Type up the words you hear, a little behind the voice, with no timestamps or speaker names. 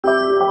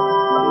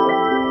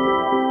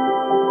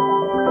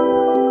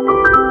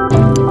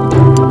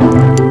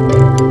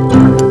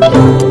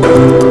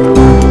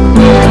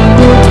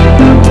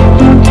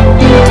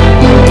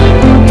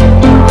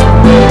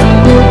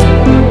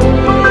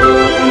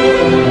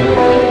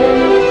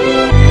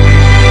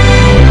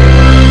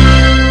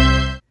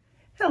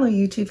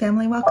YouTube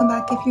family, welcome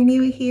back. If you're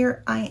new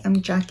here, I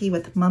am Jackie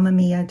with Momma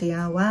Mia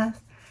DIY.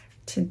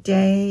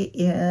 Today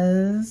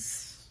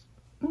is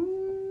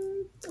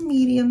a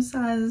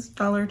medium-sized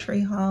Dollar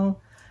Tree haul.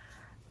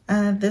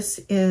 This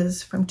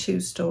is from two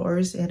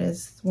stores. It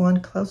is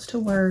one close to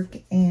work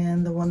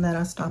and the one that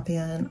I stop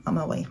in on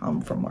my way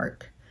home from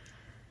work.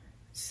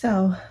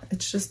 So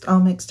it's just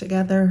all mixed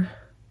together.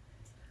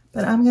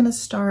 But I'm going to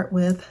start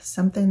with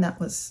something that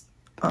was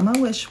on my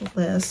wish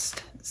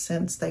list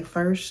since they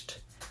first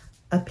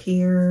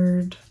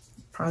appeared,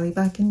 probably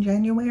back in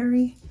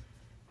January.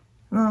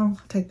 No,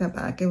 take that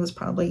back. It was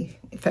probably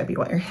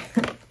February.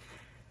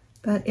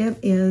 But it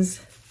is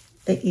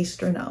the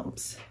Easter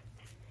gnomes.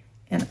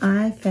 And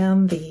I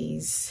found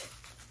these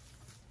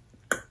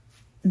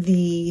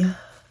the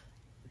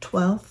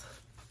 12th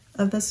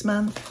of this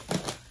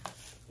month.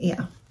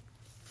 Yeah.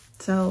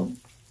 So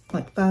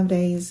like 5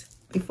 days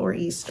before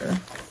Easter.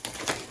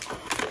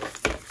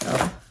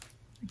 So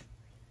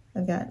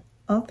I've got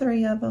all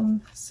three of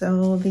them.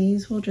 So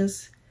these will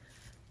just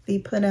be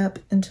put up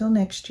until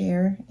next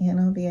year and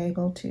I'll be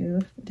able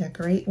to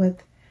decorate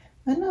with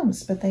my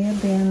gnomes. But they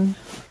have been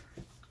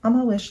on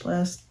my wish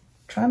list,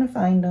 trying to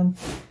find them.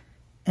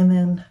 And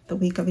then the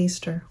week of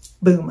Easter,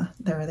 boom,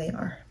 there they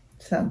are.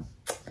 So,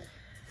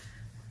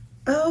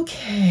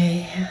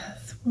 okay,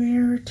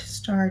 where to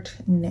start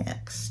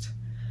next?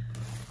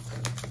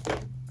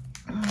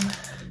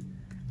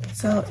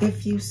 So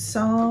if you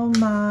saw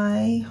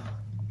my,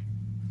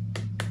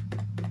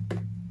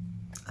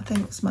 I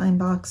think it's my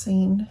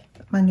unboxing,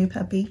 my new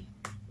puppy,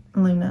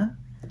 Luna.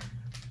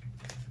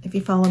 If you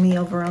follow me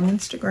over on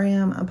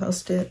Instagram, I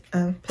posted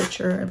a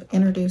picture of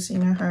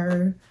introducing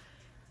her.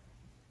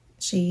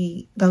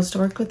 She goes to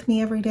work with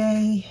me every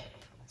day,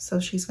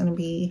 so she's going to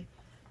be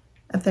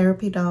a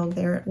therapy dog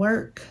there at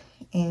work.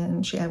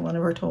 And she had one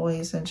of her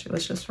toys, and she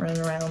was just running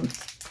around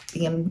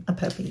being a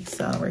puppy.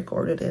 So I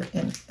recorded it,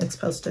 and it's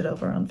posted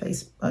over on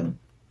Facebook,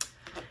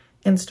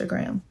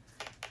 Instagram.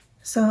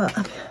 So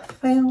I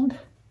found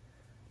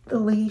the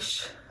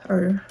leash,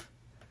 or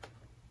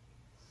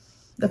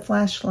the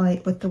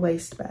flashlight with the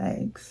waist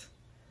bags.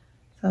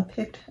 So I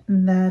picked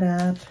that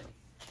up,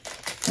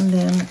 and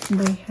then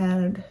they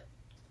had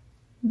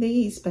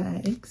these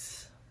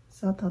bags,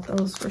 so I thought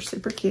those were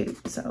super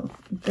cute. So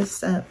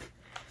this up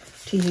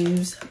to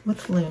use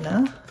with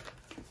Luna.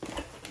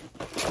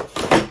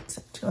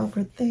 Set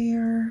over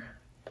there.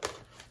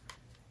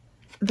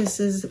 This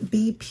is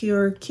Be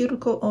Pure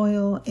Cuticle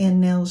Oil and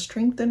Nail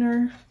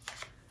Strengthener.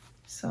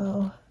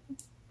 So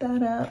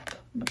that up.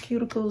 My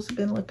cuticles have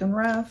been looking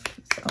rough,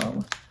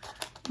 so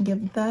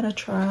give that a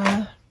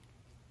try.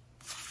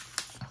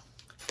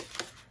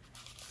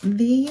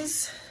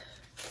 These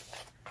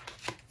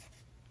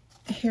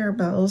hair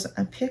bows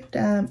I picked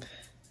up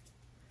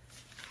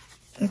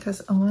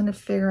because I want to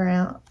figure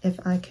out if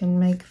I can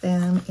make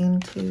them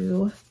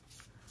into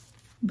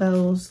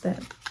bows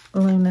that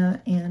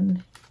Luna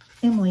and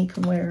Emily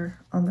can wear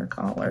on their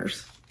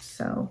collars.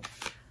 So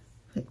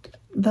picked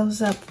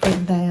those up for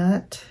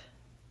that.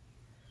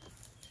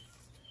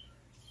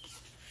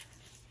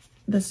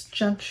 This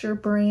Juncture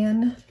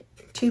brand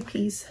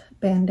 2-piece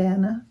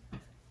bandana.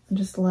 I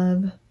just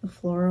love the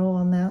floral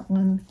on that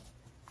one.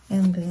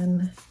 And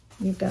then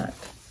you've got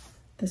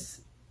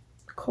this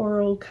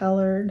coral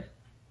colored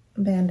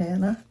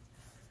bandana.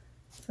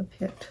 So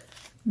picked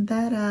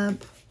that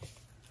up.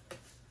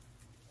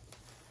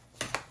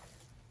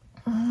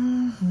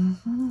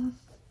 And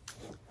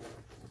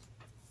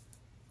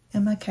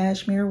my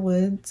Cashmere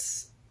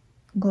Woods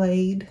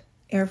Glade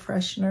air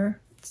freshener,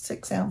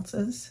 6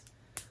 ounces.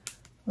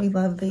 We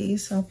love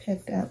these, so I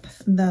picked up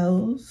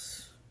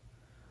those.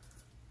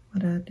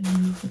 What I do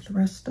with the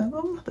rest of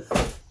them.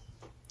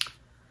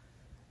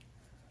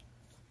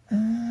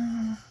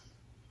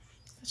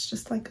 It's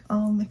just like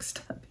all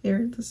mixed up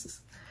here. This is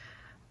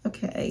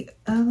okay.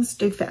 Let's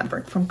do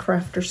fabric from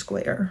Crafter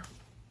Square.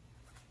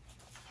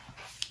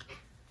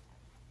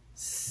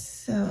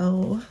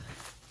 So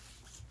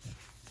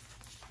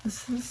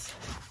this is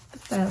the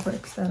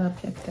fabrics that I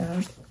picked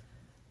up.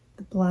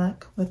 The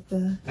black with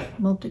the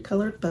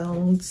multicolored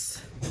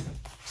bones.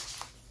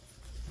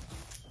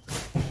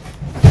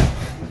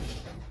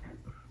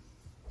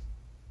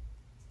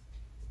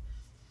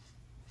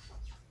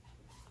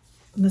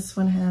 This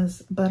one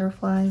has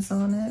butterflies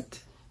on it.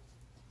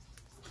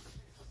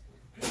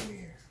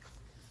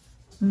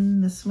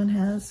 And this one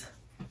has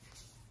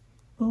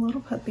the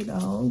little puppy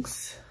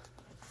dogs.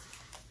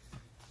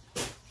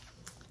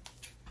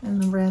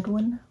 And the red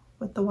one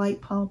with the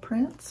white paw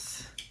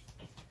prints.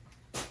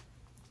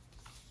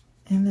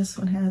 And this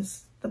one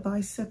has the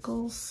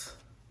bicycles.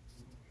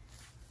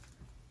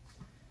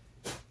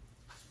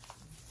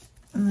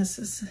 And this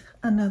is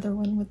another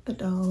one with the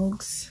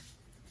dogs.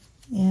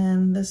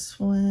 And this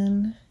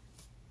one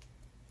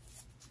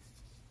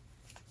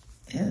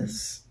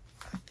is,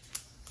 I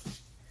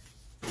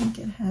think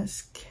it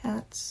has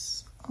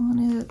cats on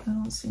it. I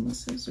don't see my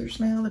scissors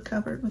now. They're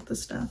covered with the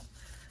stuff.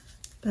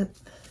 But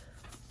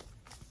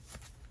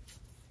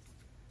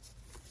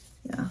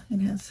yeah,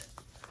 it has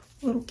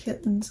little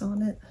kittens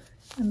on it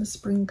and the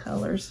spring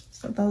colors.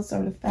 So those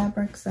are the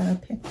fabrics that I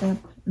picked up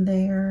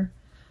there.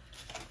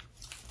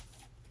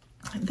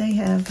 They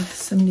have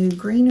some new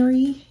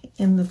greenery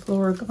in the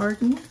floral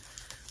garden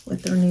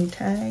with their new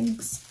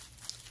tags.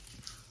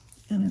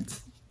 And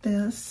it's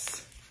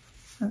this.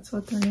 That's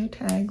what their new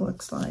tag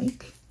looks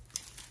like.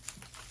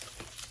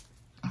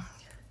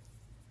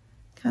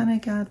 Kind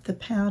of got the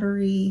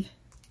powdery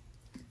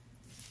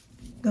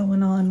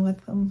going on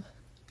with them.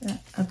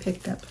 I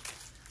picked up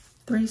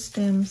 3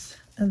 stems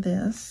of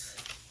this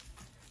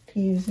to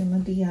use in the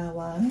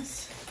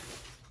DIYs.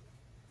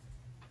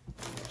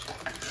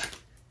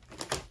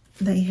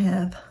 They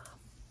have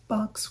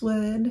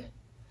boxwood.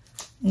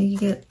 Now you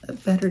get a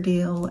better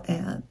deal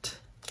at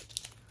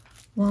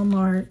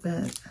Walmart,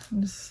 but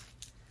I just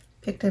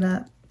picked it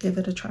up, give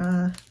it a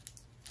try,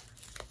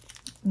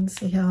 and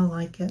see how I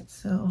like it.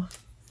 So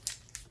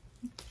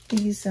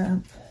these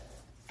the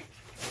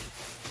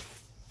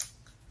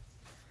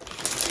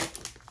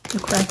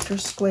Crafter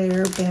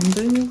Square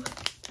bamboo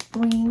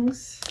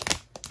rings.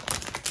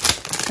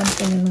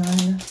 Something in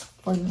mind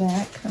for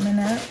that coming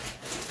up.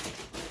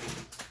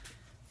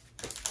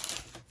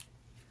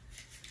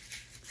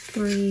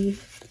 3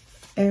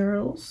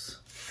 arrows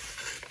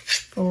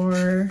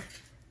for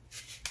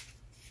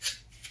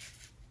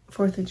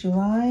 4th of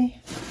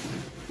July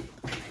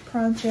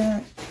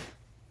project.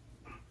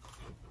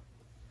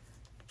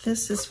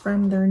 This is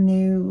from their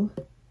new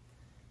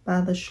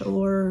By the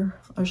Shore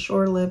or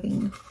Shore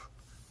Living.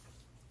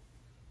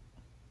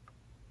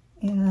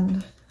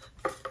 And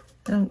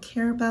I don't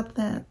care about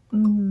that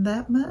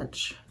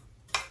much.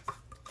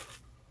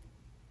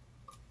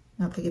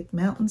 Now if they get the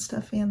mountain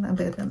stuff in, that'll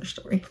be another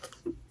story.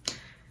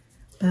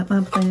 But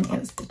my plan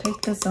is to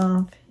take this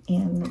off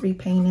and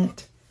repaint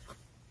it,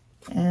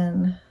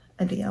 and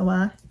a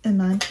DIY in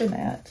mind for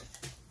that.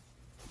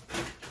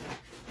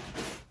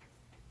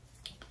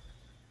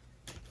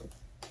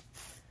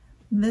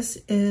 This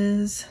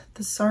is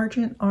the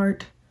Sargent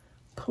Art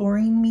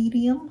pouring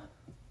medium.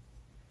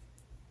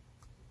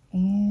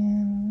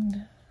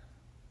 And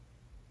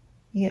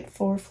you get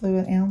 4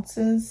 fluid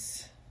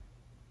ounces.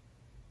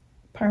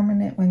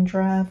 Permanent when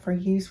dry for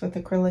use with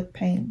acrylic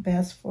paint.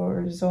 Best for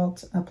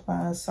results.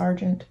 Apply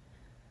Sargent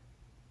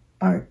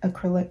Art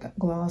acrylic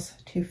gloss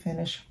to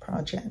finish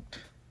project.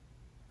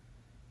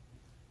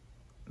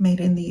 Made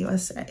in the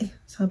USA.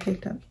 So I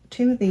picked up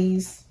 2 of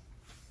these.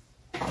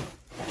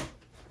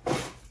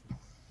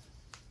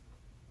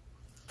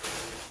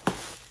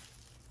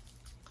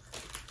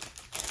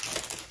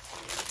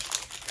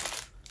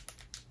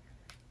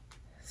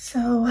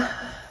 So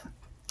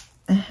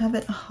I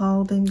haven't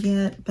hauled them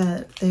yet,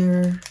 but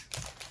they're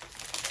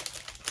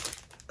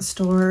a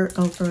store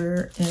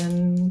over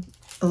in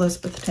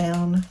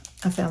Elizabethtown.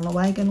 I found the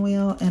wagon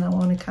wheel, and I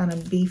want to kind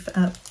of beef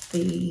up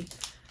the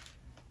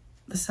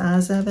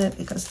size of it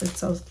because it's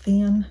so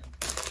thin.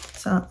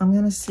 So I'm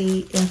going to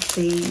see if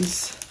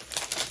these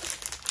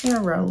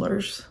hair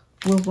rollers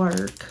will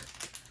work.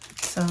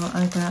 So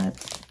I got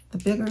the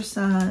bigger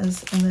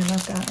size, and then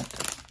I've got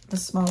the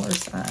smaller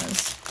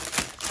size.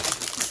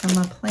 So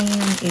my plan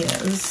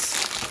is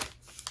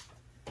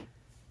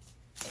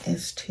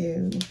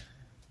to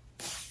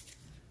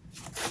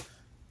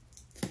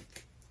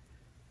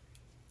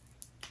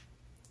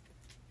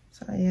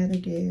all you gotta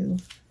do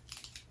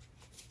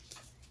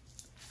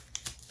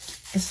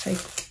is take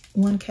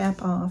one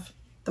cap off,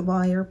 the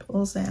wire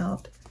pulls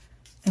out,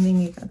 and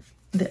then you got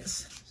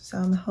this. So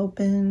I'm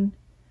hoping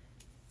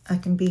I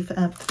can beef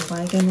up the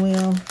wagon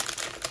wheel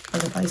or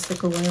the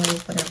bicycle wheel,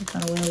 whatever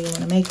kind of wheel you want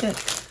to make it,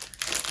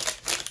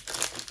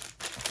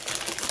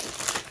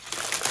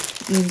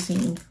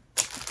 using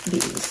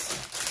these.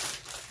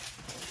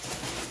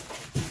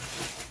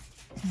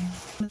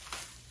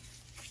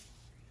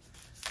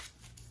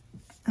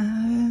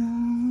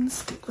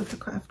 Stick with the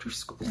Crafter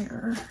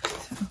Square.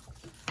 So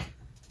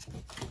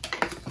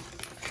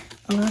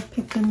I love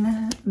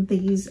picking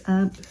these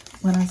up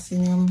when I see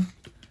them.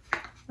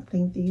 I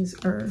think these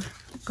are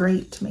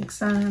great to make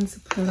signs, to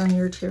put on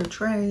your chair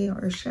tray or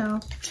a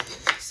shelf.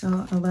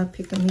 So I love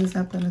picking these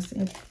up when I see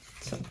it.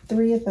 So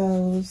 3 of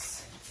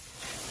those.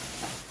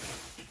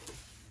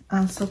 I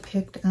also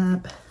picked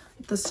up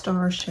the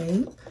star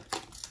shape.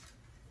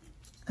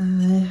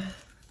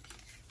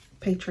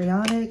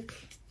 Patriotic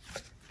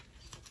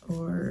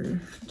or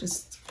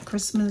just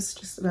Christmas,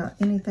 just about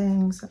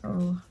anything.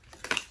 So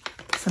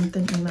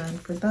something in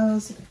mind for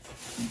those.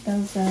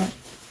 Those up.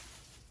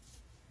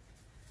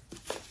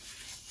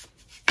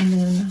 And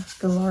then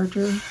the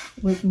larger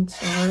wooden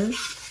stars.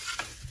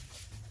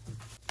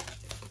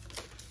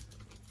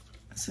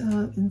 So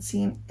I've been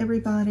seeing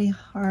everybody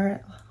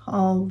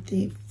haul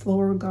the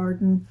floral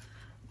garden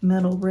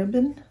metal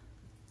ribbon.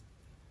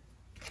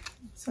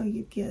 So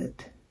you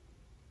get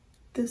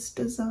this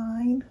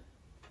design.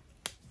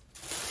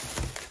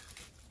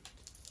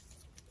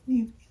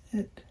 You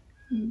get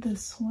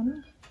this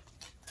one.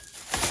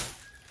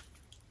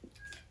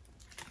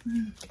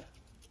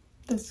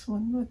 This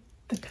one with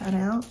the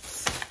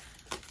cutouts.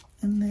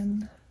 And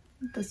then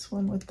this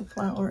one with the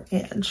flower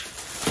edge.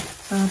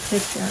 So I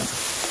picked up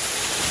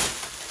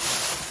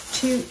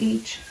 2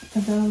 each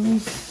of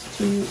those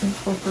to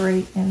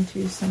incorporate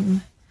into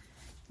some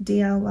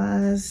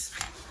DIYs.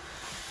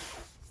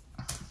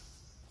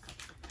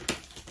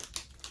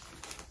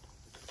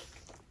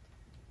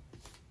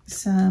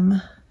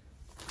 Some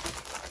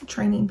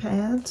training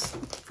pads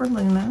for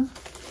Luna.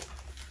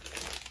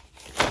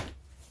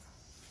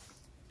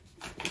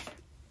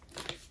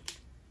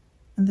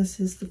 And this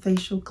is the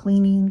facial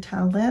cleaning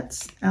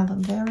towelettes, aloe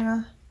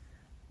vera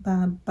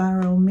by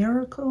Bio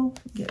Miracle.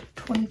 Get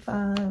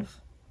 25.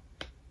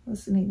 I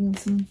was needing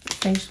some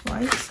face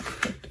wipes.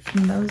 I picked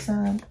those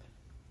up.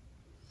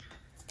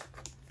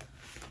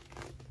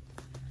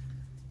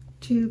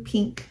 2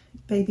 pink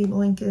baby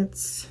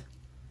blankets.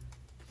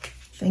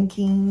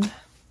 Thinking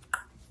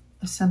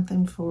of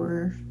something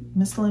for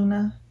Miss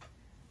Luna.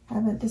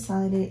 Haven't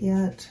decided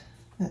yet,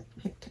 but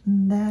picked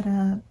that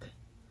up.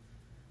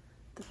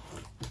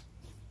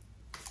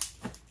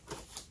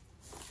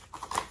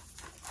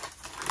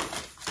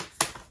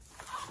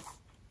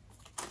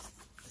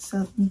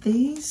 So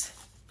these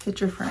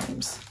picture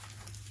frames,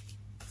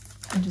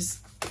 I just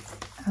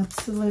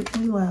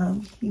absolutely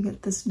love. You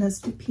get this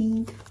dusty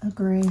pink, a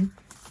gray,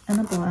 and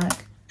a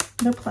black.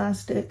 No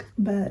plastic,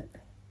 but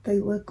they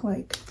look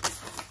like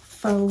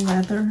faux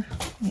leather.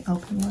 Let me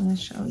open one and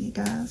show you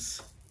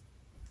guys.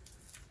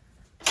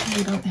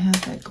 We don't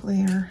have that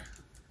glare.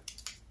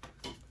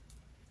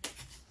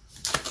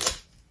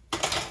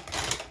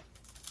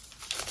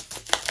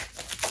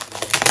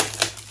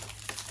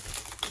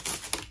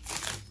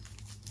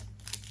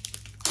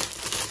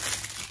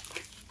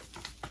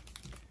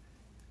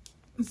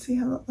 See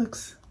how it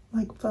looks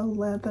like faux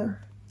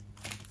leather?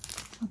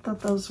 I thought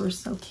those were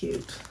so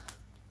cute.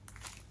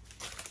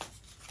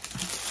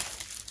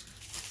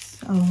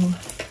 So,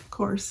 of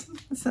course,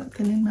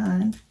 something in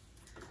mind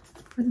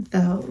for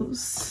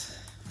those.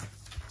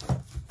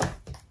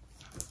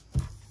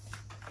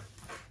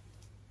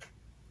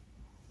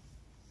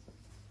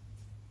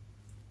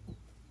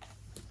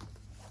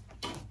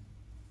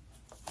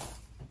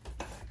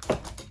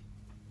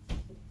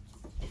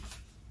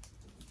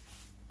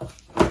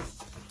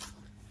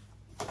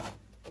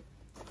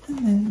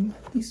 And then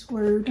these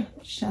word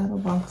shadow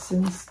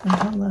boxes, the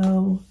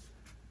hello,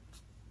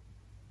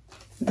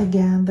 the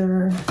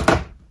gather,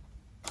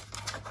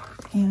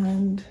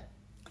 and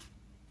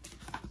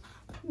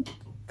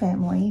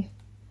family.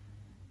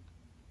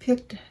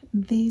 Picked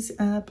these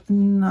up,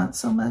 not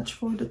so much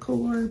for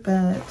decor,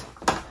 but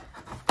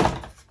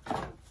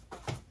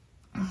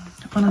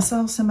when I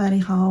saw somebody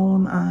haul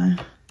them,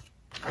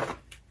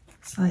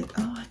 it's like,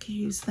 oh, I could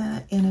use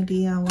that in a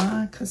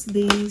DIY because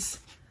these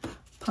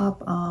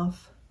pop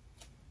off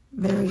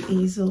very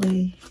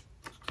easily.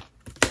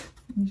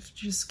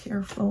 Just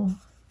careful.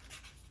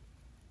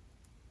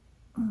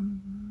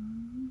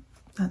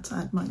 That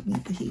side might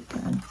need the heat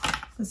gun.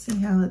 Let's see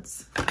how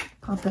it's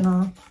popping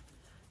off.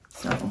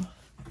 So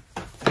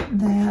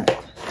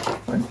that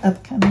for an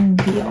upcoming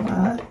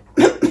DIY.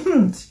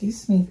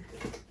 Excuse me.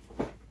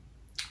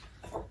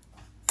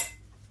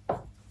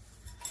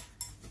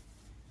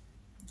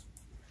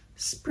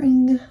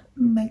 Spring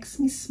makes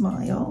me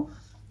smile.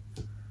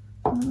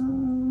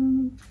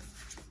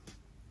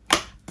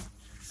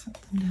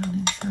 Something down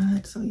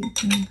inside so you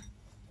can.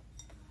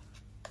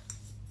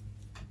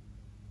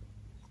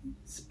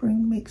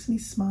 Spring makes me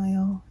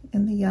smile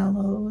in the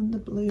yellow and the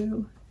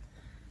blue.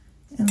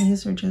 And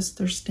these are just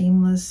their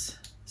stemless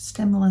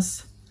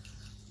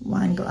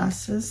wine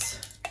glasses.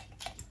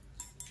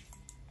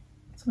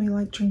 So we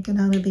like drinking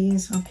out of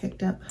these. I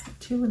picked up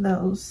 2 of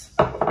those.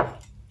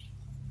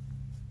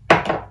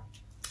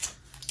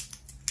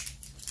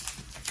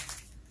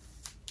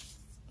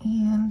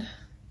 And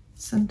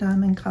some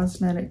Diamond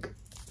Cosmetic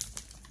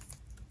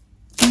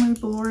inner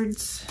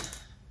boards.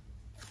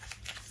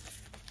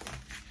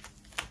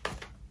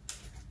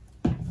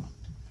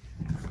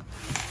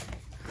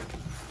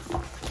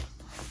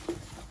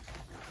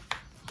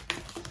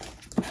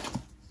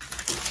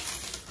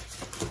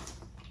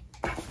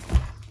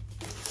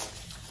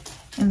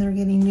 And they're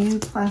getting new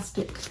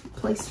plastic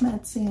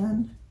placemats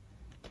in.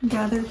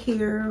 Gathered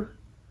here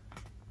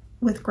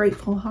with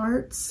grateful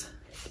hearts.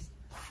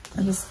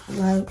 I just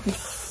love this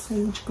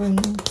sage green.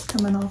 It's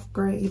coming off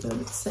gray, but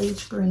it's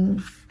sage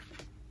green.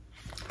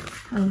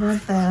 I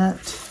love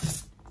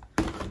that.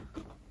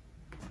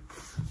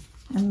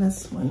 And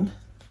this one,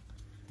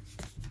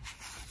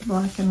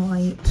 black and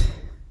white,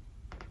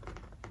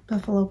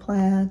 buffalo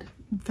plaid.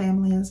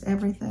 Family is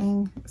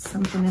everything.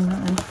 Something in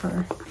mind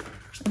for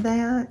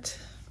that.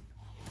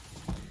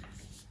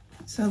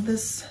 So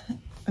this,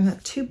 I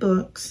got 2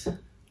 books,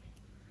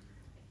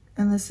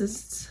 and this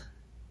is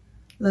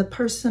The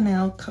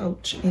Personnel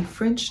Coach, a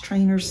French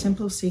Trainer's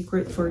Simple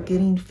Secret for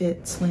Getting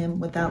Fit Slim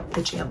Without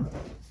the Gym.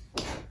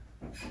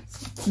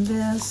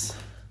 This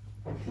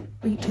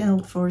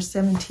retailed for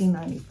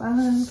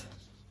 $17.95.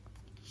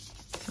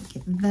 So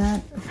give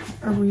that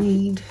a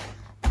read.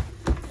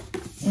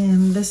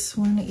 And this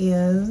one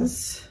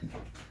is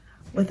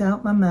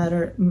Without My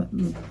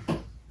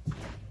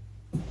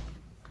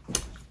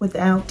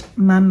Without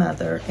My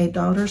Mother, a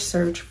daughter's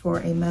search for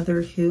a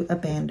mother who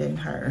abandoned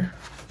her.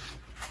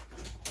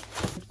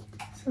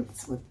 So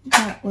that's what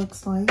that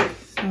looks like.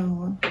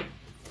 So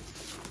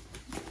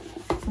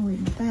I'll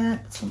read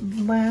that. So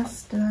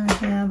last that I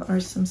have are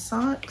some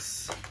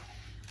socks.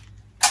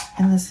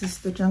 And this is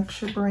the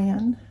Juncture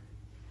brand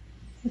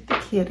with the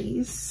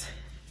kitties.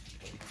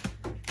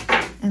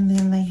 And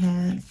then they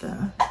had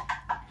the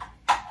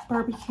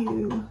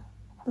barbecue,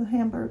 the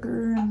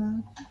hamburger, and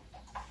the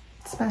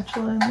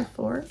spatula and the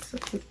fork. So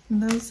picking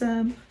those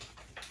up.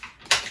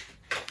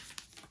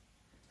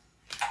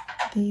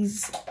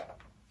 These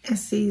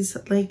Essie's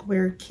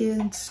Legwear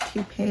Kids,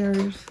 2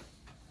 pairs.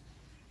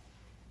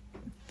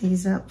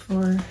 These up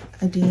for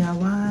a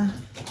DIY.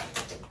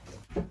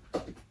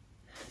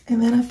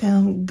 And then I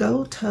found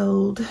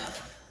gold-toed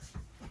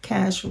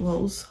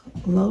casuals,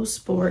 low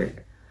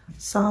sport,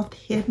 soft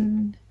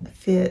hidden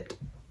fit,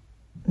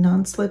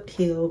 non-slip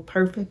heel,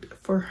 perfect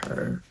for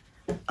her.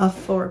 A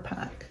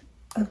 4-pack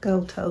of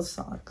gold-toe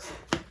socks.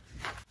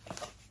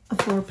 A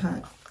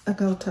 4-pack of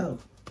gold-toe.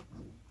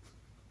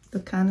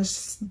 The kind of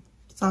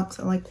socks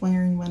I like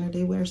wearing when I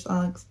do wear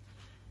socks.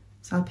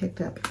 So I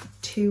picked up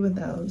 2 of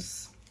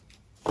those.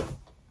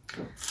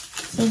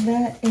 So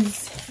that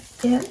is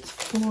it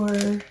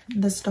for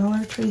this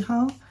Dollar Tree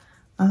haul.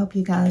 I hope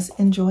you guys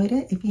enjoyed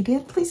it. If you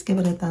did, please give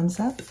it a thumbs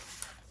up.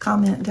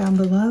 Comment down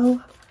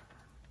below.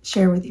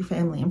 Share with your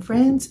family and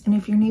friends. And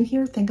if you're new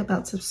here, think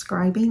about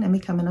subscribing and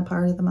becoming a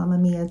part of the Momma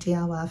Mia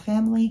DIY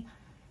family.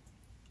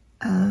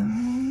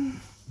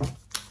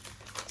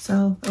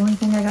 So the only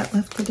thing I got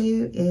left to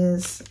do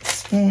is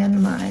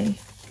scan my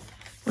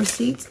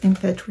receipts and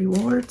fetch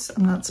rewards.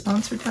 I'm not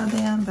sponsored by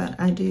them, but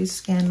I do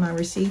scan my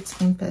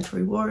receipts and fetch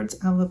rewards.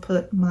 I will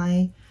put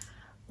my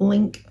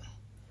link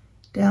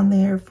down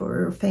there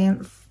for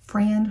friend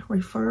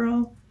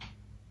referral.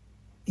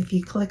 If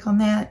you click on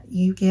that,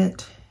 you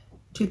get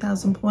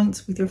 2,000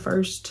 points with your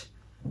first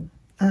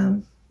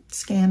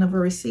scan of a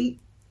receipt.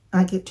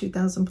 I get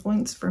 2,000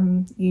 points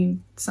from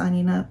you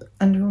signing up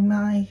under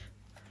my,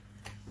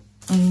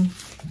 and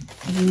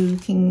you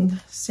can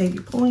save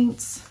your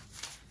points.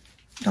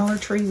 Dollar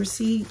Tree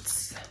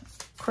receipts,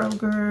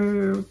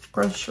 Kroger,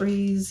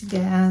 groceries,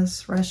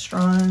 gas,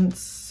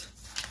 restaurants,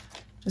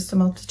 just a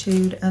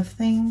multitude of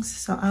things.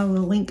 So I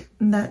will link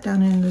that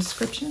down in the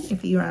description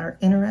if you are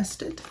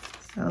interested.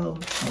 So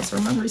those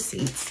are my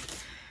receipts.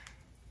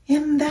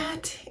 And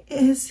that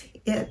is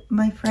it,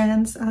 my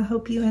friends. I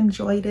hope you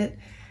enjoyed it.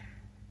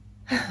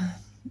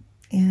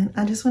 And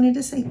I just wanted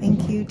to say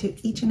thank you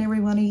to each and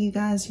every one of you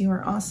guys. You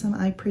are awesome.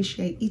 I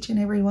appreciate each and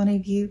every one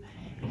of you.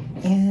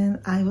 And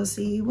I will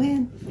see you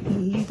when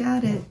you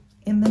got it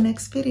in the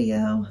next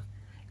video.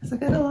 Because I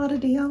got a lot of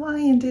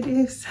DIYing to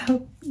do.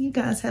 So you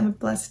guys have a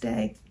blessed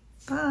day.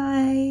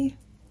 Bye.